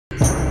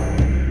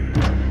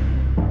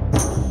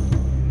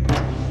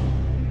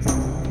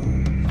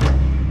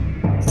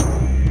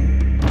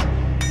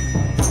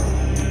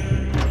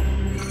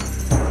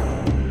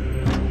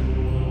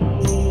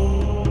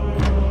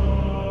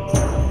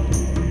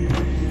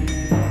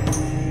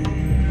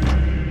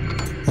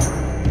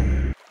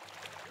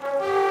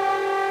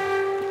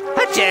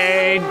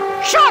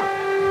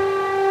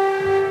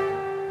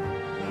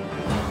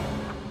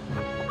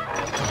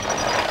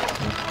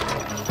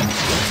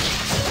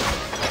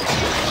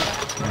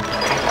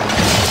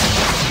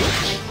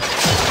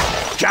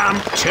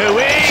jump to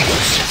it!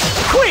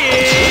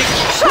 Quick!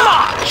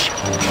 March!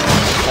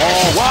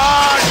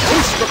 Forward!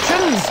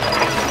 Instructions!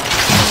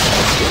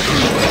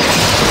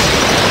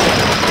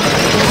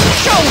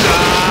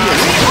 Shoulder!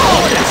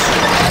 Orders!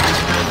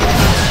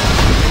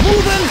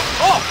 Moving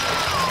off!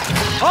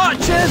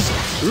 Archers,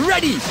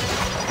 ready!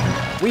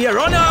 We are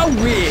on our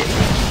way!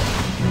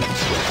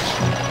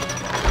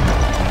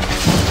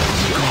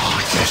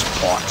 God, this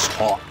pot's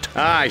hot.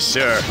 Aye,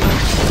 sir.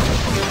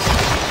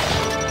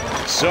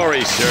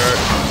 Sorry, sir.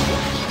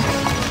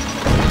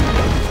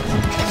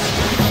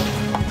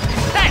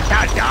 That's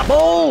a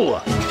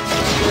double!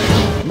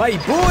 My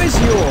bow is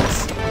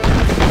yours.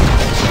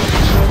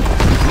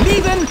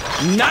 Leaving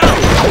now!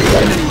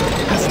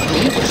 Has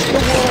breached the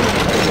wall.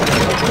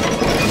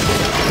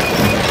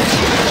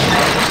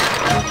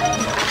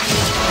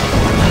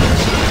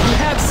 You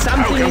have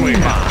something in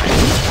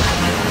mind?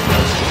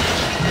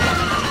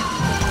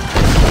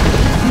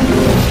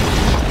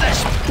 This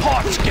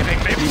pot's giving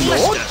me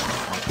blisters.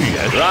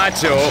 Yes.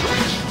 Righto.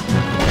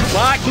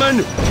 Blackman,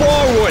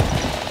 forward!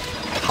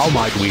 How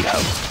might we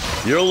help?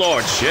 Your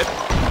lordship.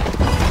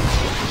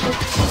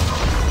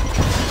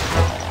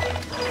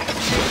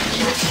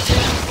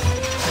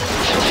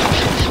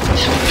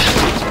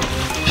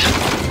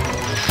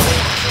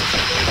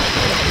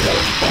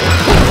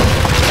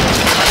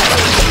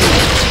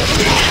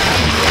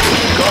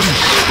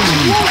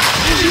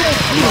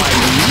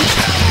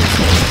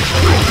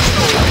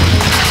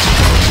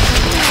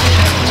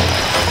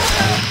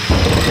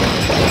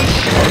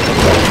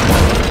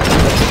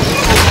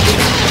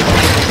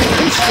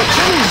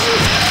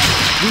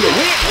 We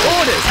await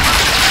orders.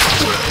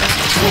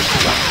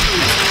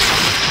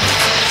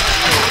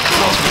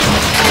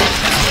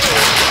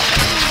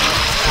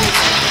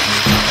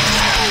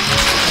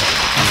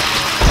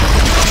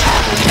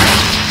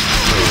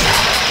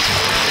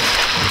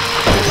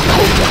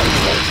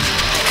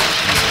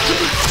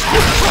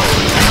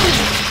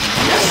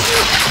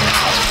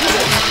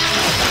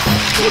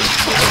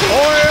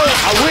 Oil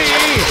away!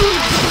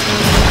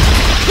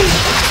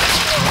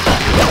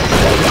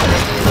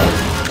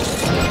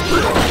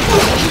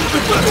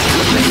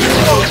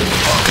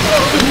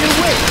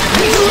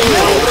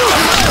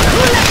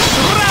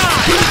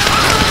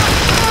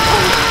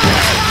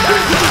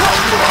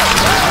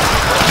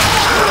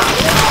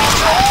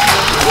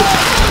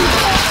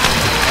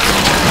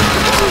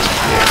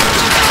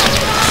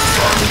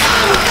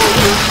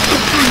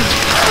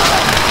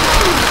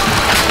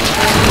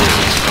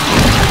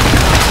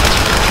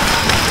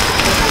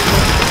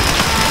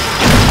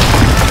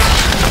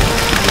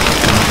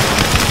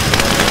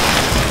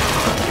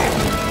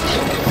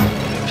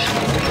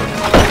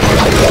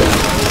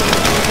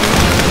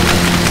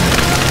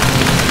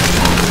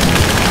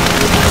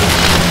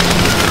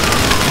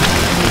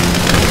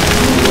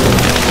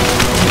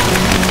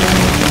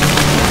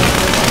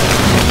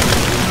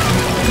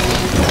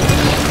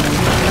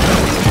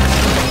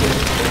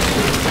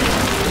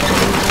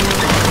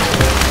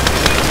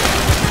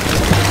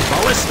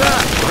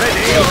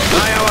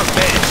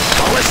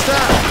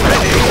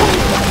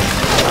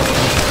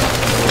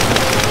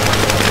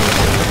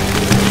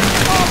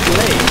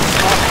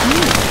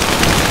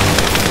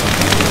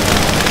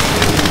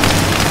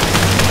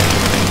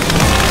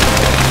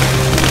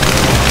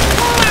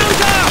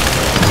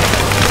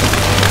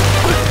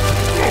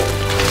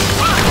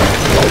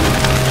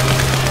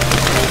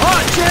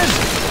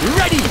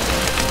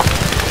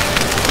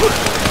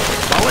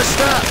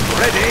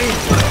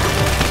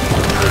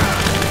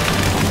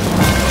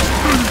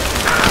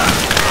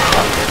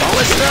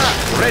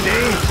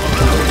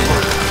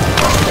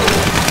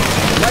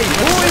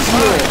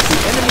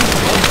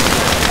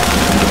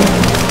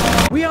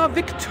 We are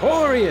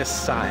victorious,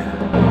 sire.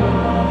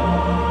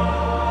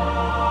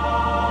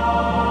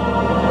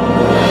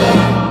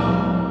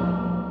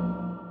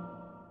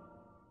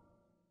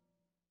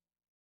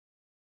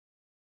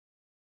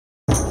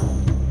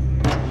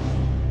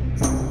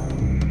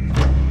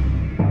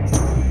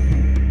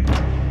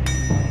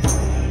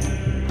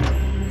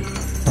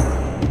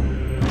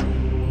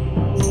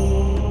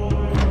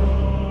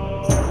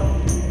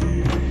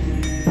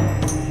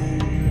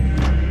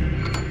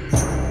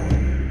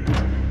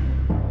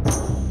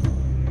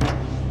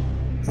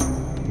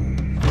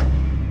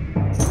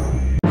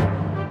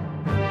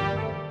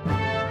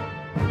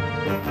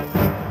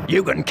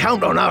 You can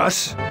count on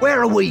us.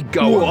 Where are we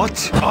going?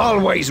 What?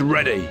 Always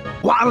ready.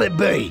 What'll it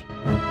be?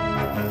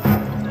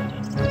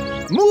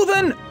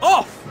 Moving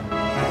off!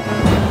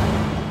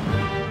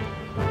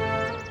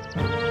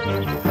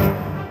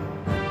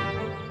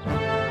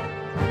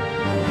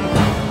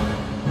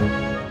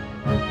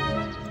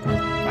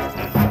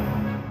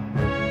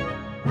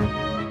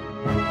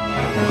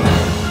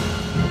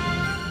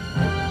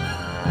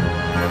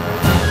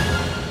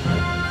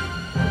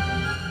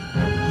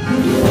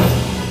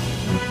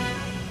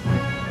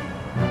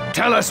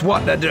 Tell us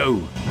what to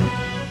do.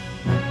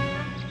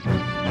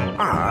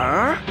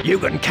 You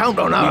can count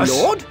on us. My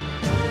lord?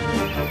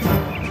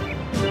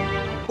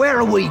 Where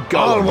are we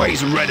going?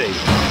 Always ready.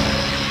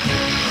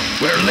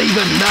 We're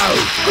leaving now.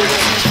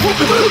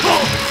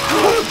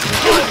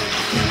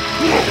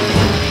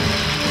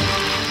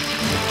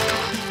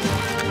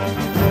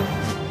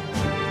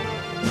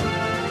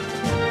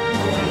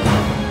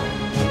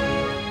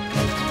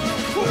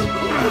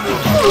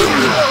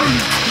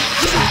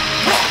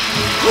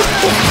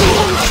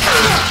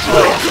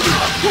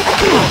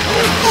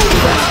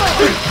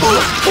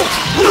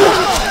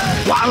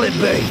 What'll it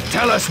be?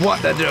 Tell us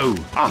what to do.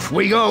 Off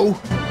we go.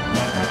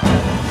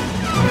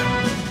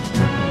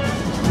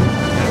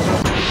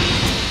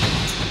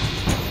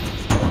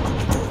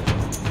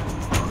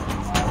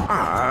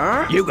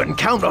 You can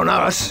count on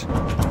us.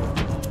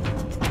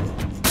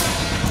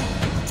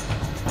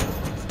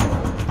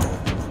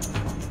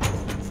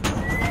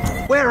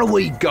 Where are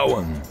we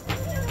going?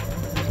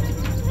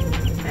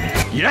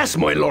 Yes,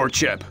 my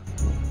lordship.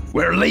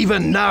 We're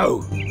leaving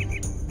now.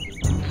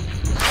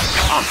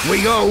 Off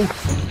we go.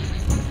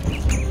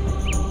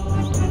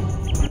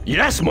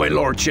 Yes, my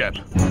lordship.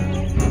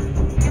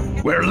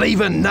 We're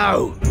leaving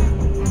now.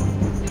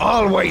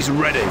 Always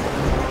ready.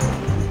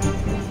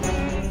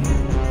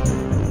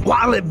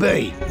 What'll it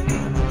be?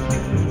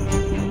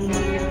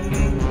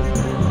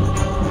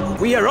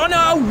 We are on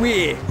our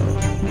way.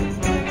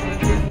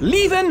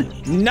 Leaving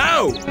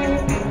now.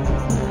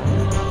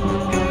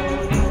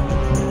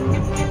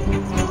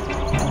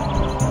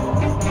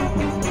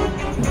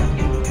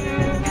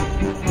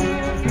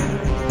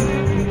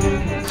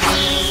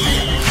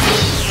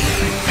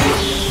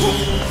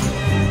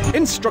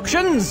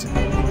 Instructions.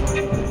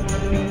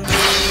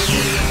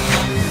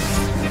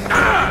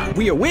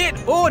 We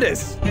await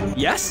orders.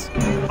 Yes?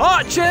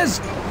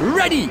 Archers,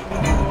 ready.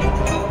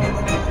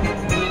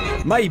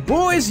 My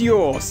bow is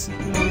yours.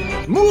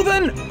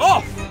 Moving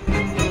off.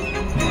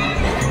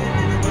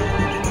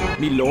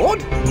 Me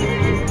lord?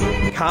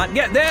 Can't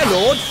get there,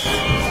 lord.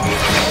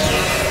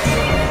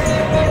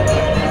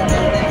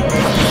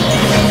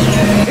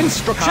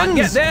 Instructions. Can't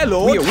get there,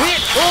 lord. We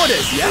await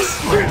orders, yes?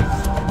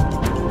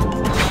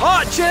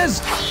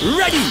 Archers,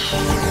 ready.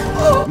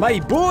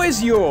 My bow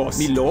is yours.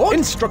 Me lord?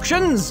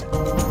 Instructions.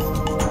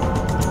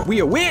 We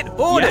await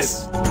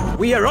orders. Yes.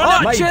 We are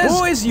on Archers, my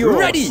bow is yours.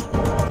 Ready.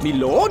 Me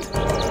lord?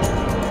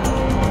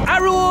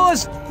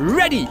 Arrows,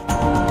 ready.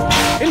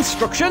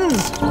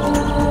 Instructions.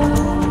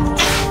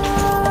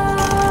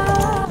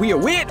 We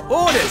await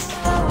orders.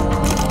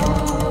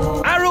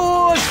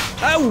 Arrows,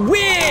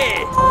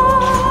 away!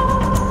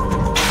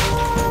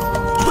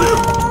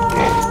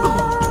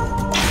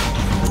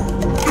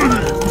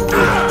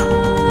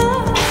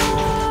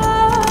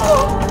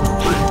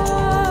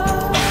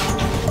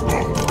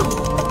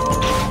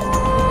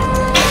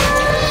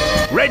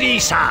 Ready,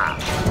 sir.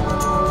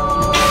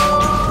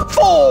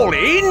 Fall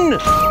in.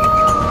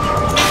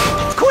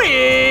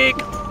 Quick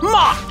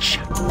march.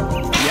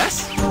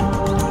 Yes?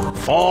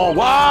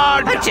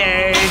 Forward.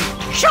 Attain.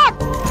 Shot.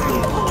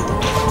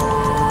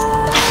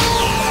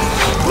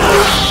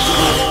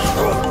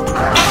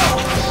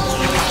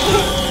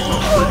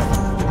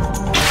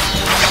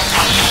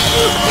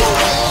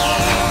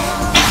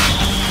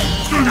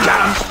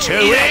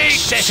 Too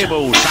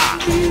accessible, sir.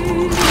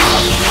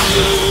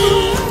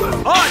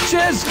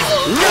 Archers,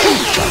 ready!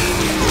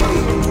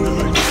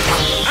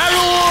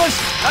 Arrows,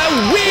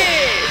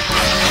 away!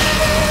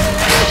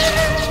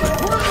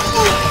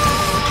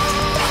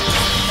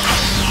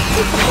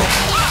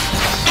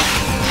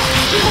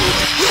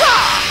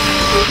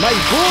 My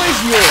bow is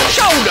yours.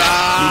 Shoulder.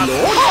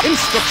 Lord,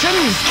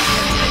 instructions.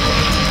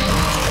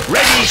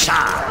 Ready,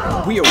 sir.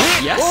 We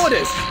await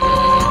orders.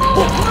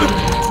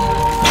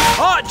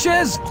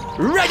 Archers,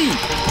 ready!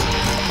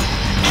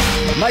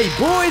 My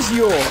bow is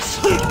yours.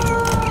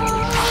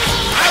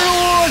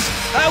 Arrows,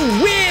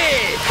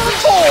 away!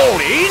 Fall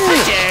in.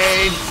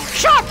 Attain.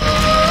 Shot.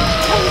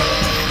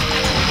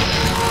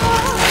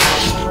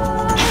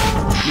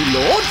 Me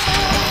lord?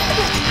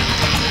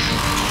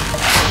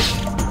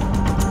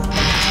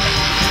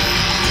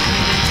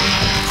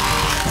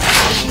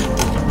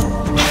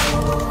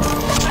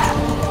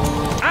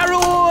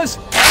 Arrows,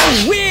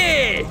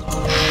 away!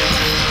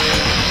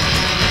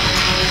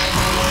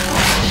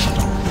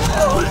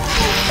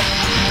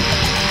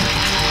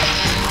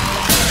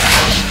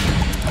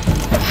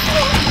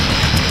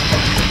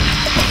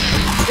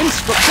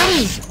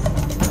 Instructions.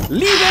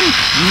 Leaving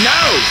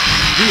now.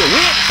 We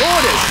await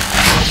orders.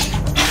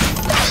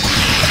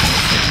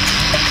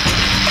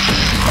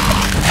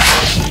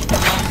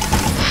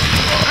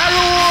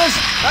 Arrows,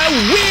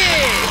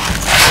 away!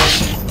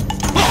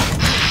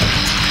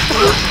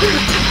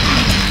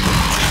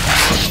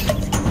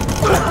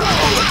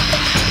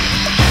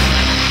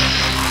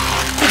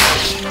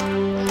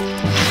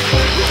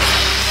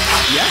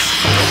 Yes?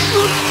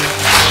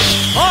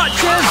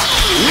 Archers,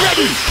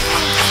 ready!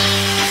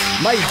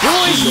 My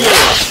bow is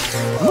yours!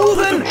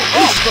 Moving!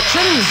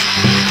 Instructions!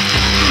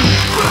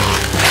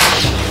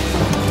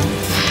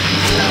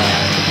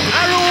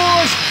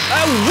 Arrows,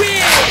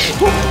 away!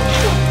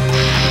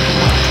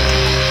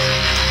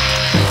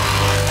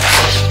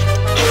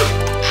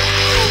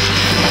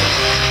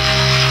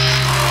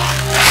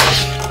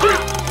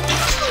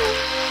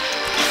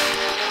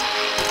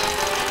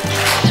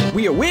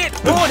 We await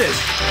orders.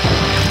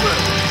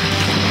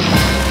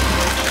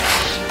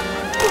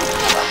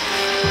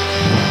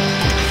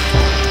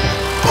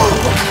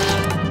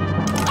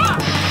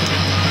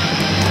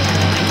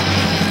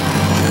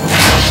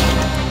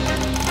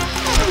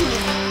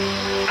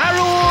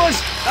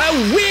 Arrows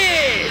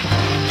away!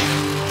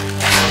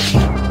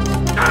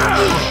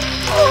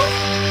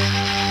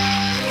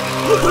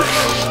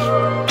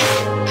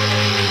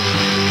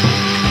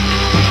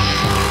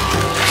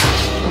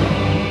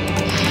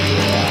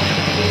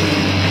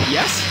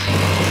 Yes?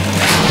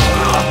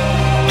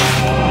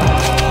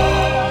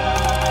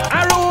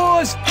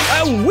 Arrows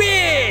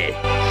away!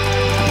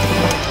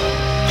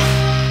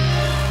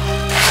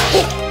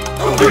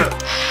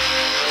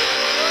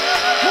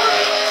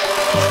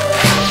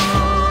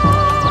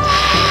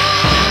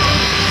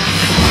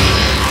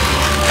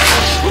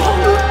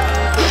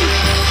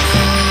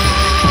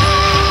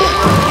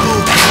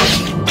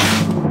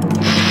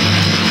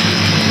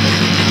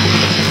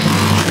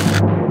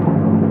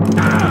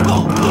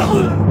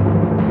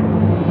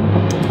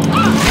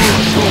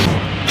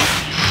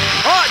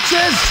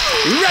 Archers,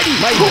 ready!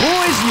 My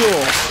bow is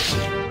yours!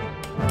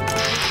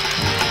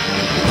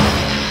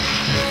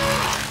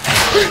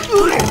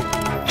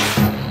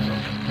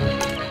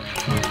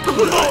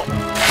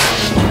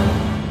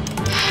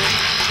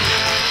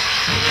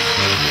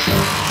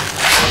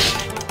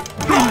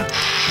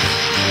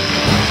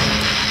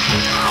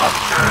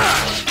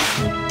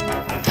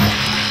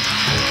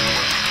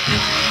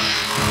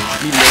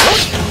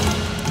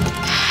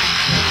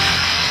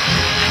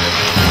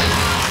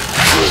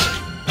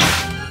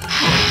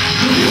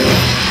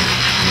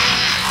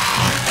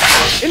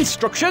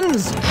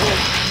 Instructions!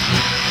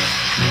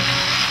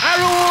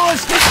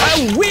 Arrows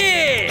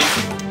away!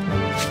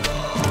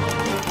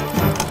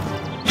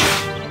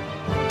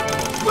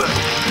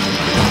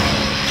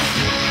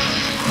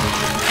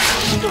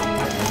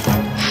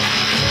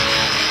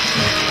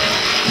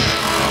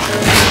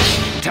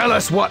 Tell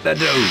us what to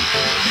do.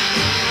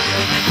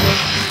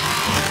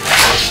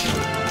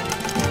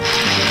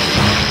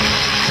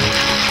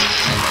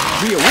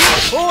 We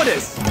await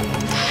orders!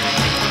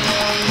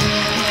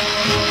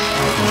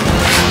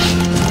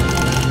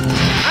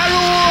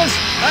 Arrows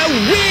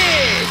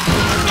away!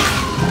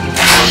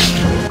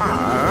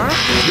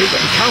 You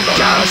can count on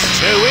Just us.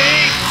 2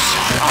 weeks.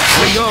 Off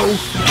we go.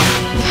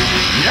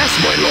 Yes,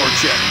 my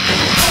lordship.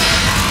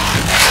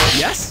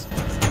 Yes?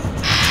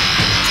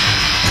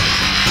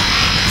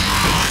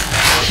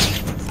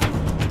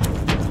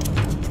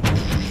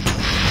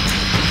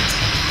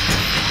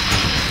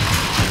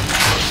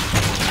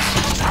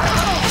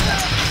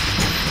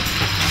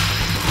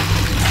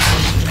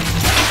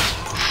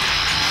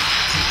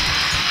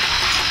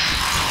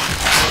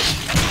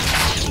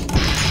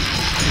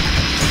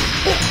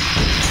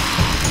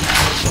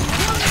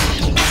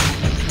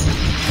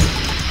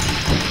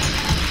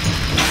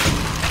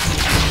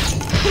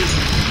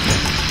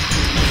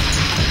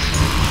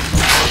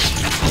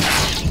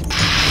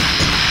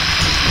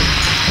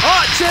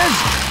 Archers,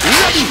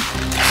 ready!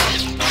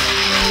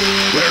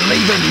 We're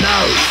leaving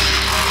now.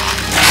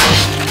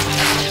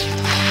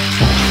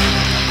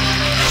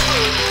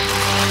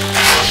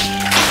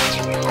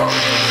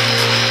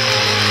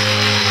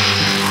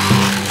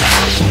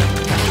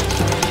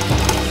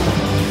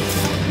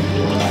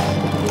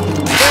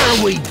 Where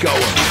are we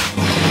going?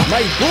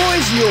 My bow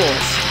is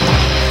yours!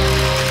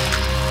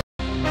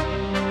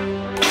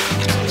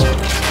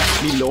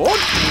 Me lord?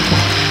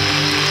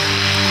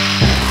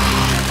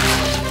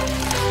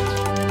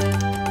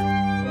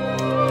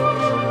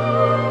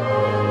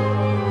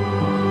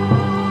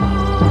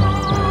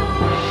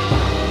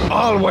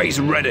 Always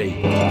ready.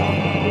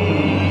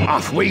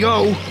 Off we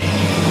go.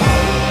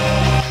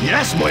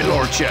 Yes, my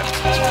lordship.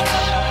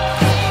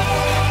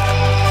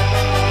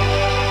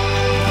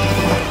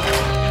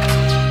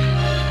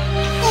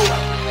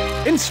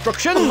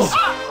 Instructions!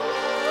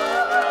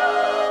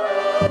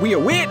 We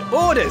await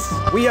orders!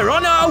 We are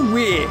on our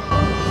way!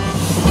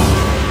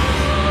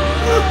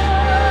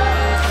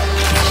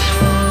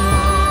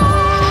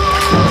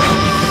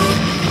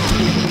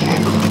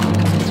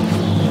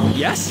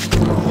 Yes?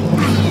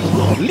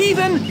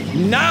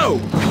 Leaving now!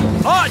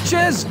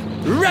 Archers,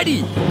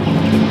 ready!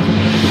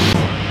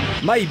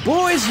 My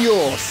bow is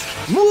yours!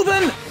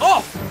 Moving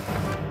off!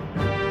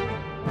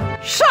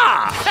 Sir,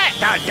 at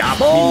the Me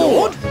double.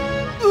 lord?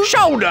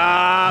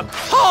 Shoulder,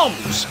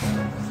 palms.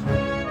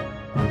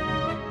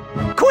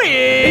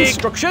 Quick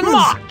Instructions?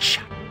 march.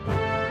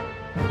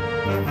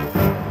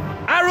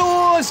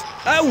 Arrows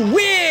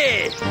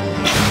away!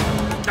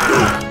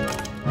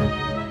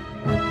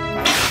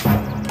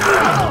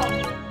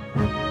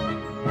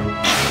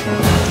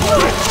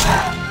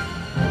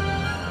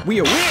 We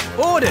await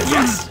orders!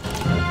 Yes!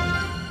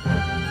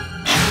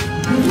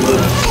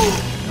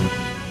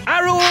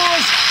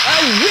 Arrows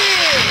away!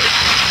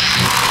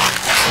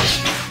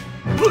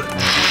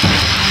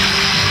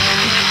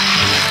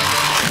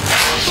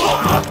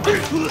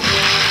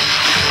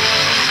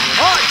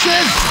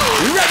 Archers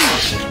ready!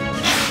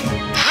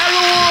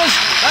 Arrows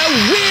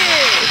away!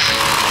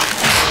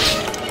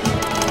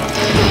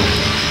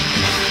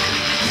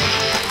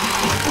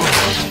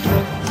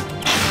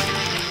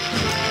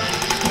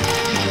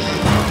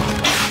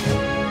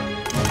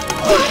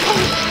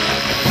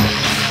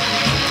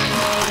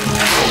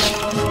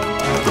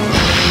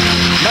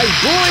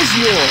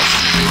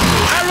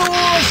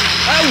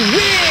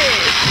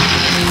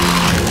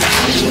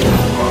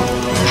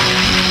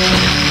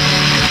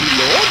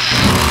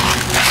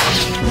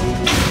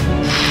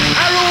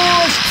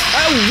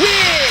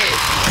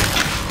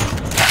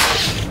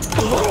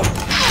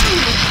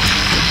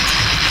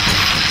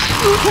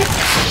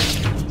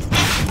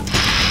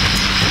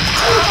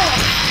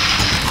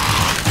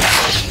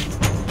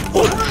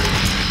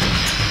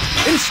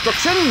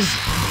 Instructions!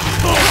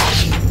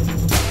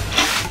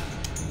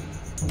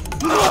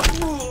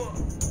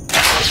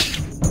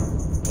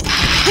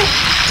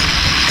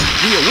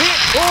 We await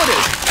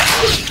orders!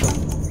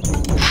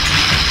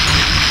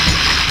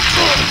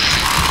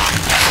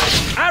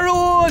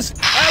 Arrows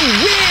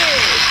away!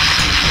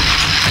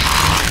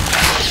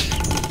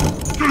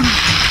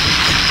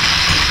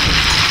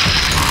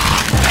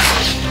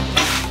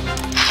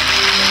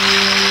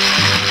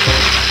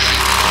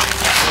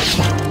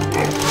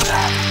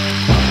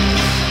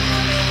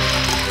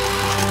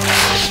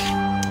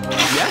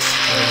 Yes?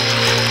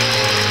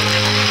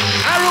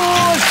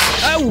 Arrows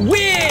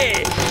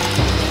away!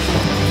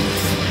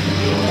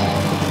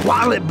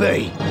 What'll it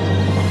be?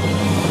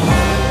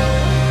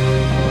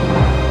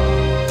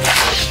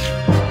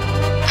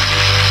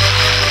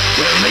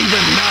 We'll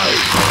even know.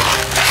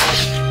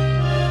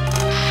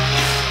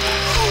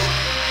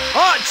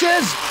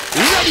 Archers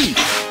ready!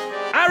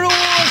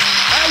 Arrows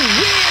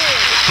away!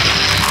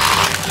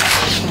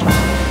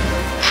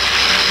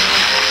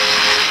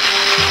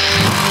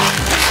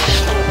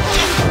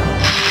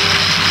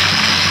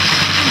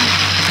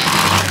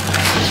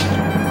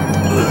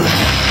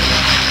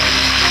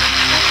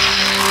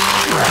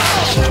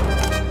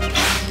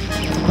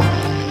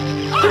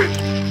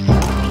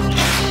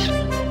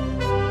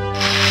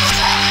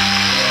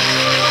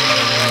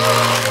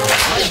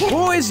 My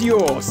bow is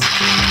yours!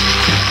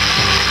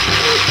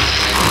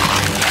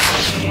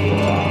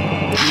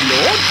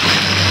 Lord?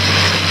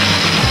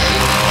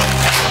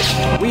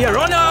 We are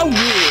on our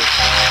way!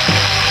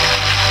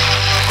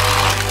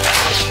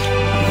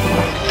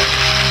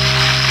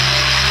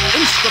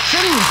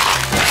 Instructions!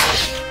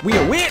 We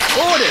await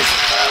orders!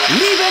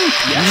 Leaving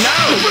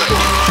now!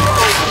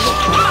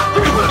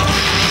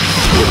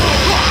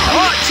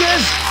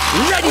 Archers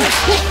ready!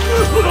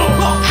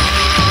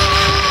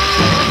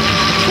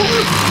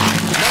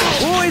 My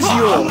bow is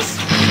yours!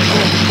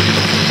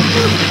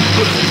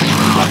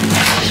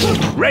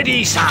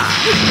 Ready, sir.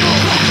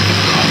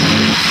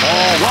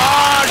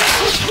 Forward.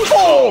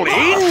 Fall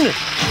in.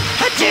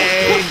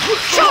 Attack.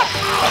 Shot.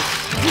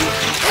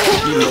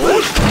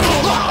 Lord?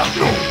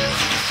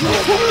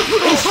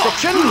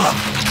 Instructions!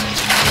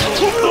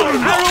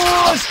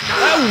 Arrows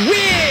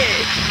away!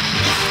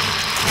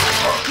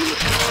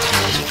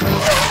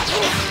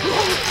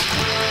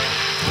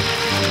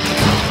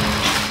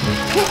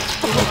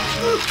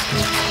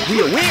 We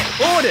await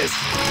orders!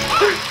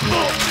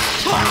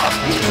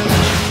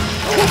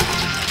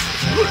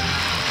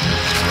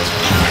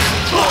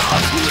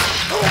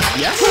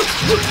 Yes?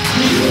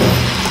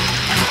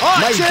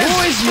 My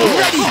boys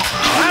ready!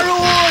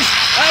 Arrows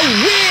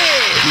away!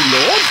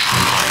 Lord?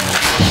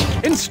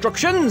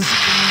 Instructions!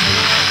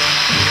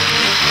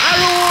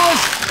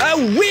 Arrows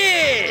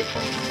away!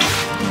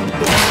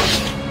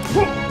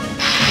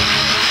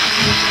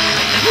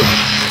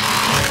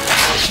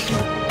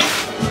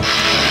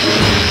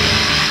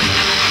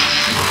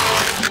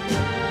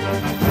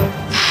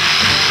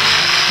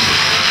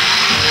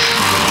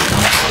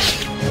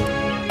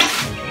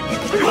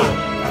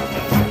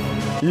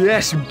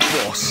 Yes,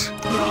 boss.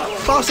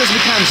 Fast as we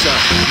can, sir.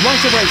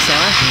 Right away,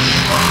 sire.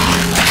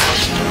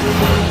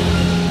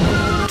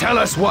 Tell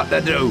us what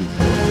to do.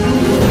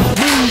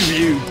 Move,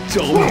 you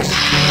dogs.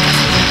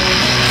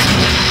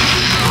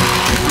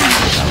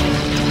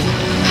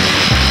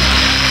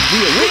 We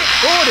await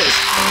orders!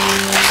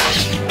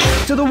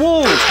 To the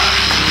wall.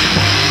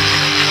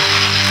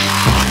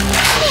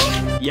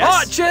 Yes?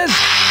 Archers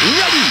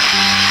ready!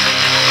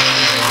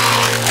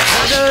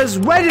 Ladders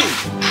ready.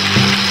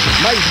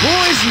 My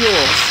bow is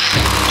yours!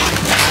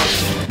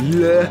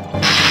 Yeah.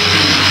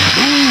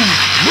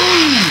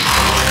 Move!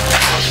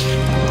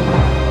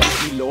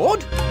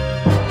 Lord?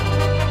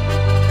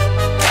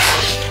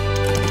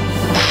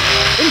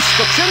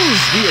 Instructions,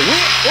 we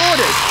await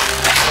orders!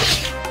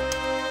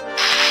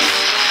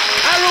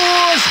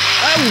 Arrows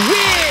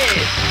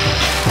away!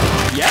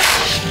 Yes?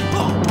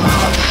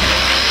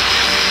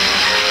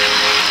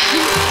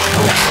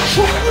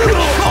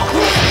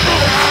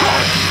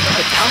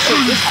 The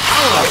castle is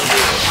ours!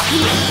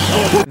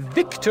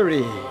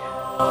 Victory!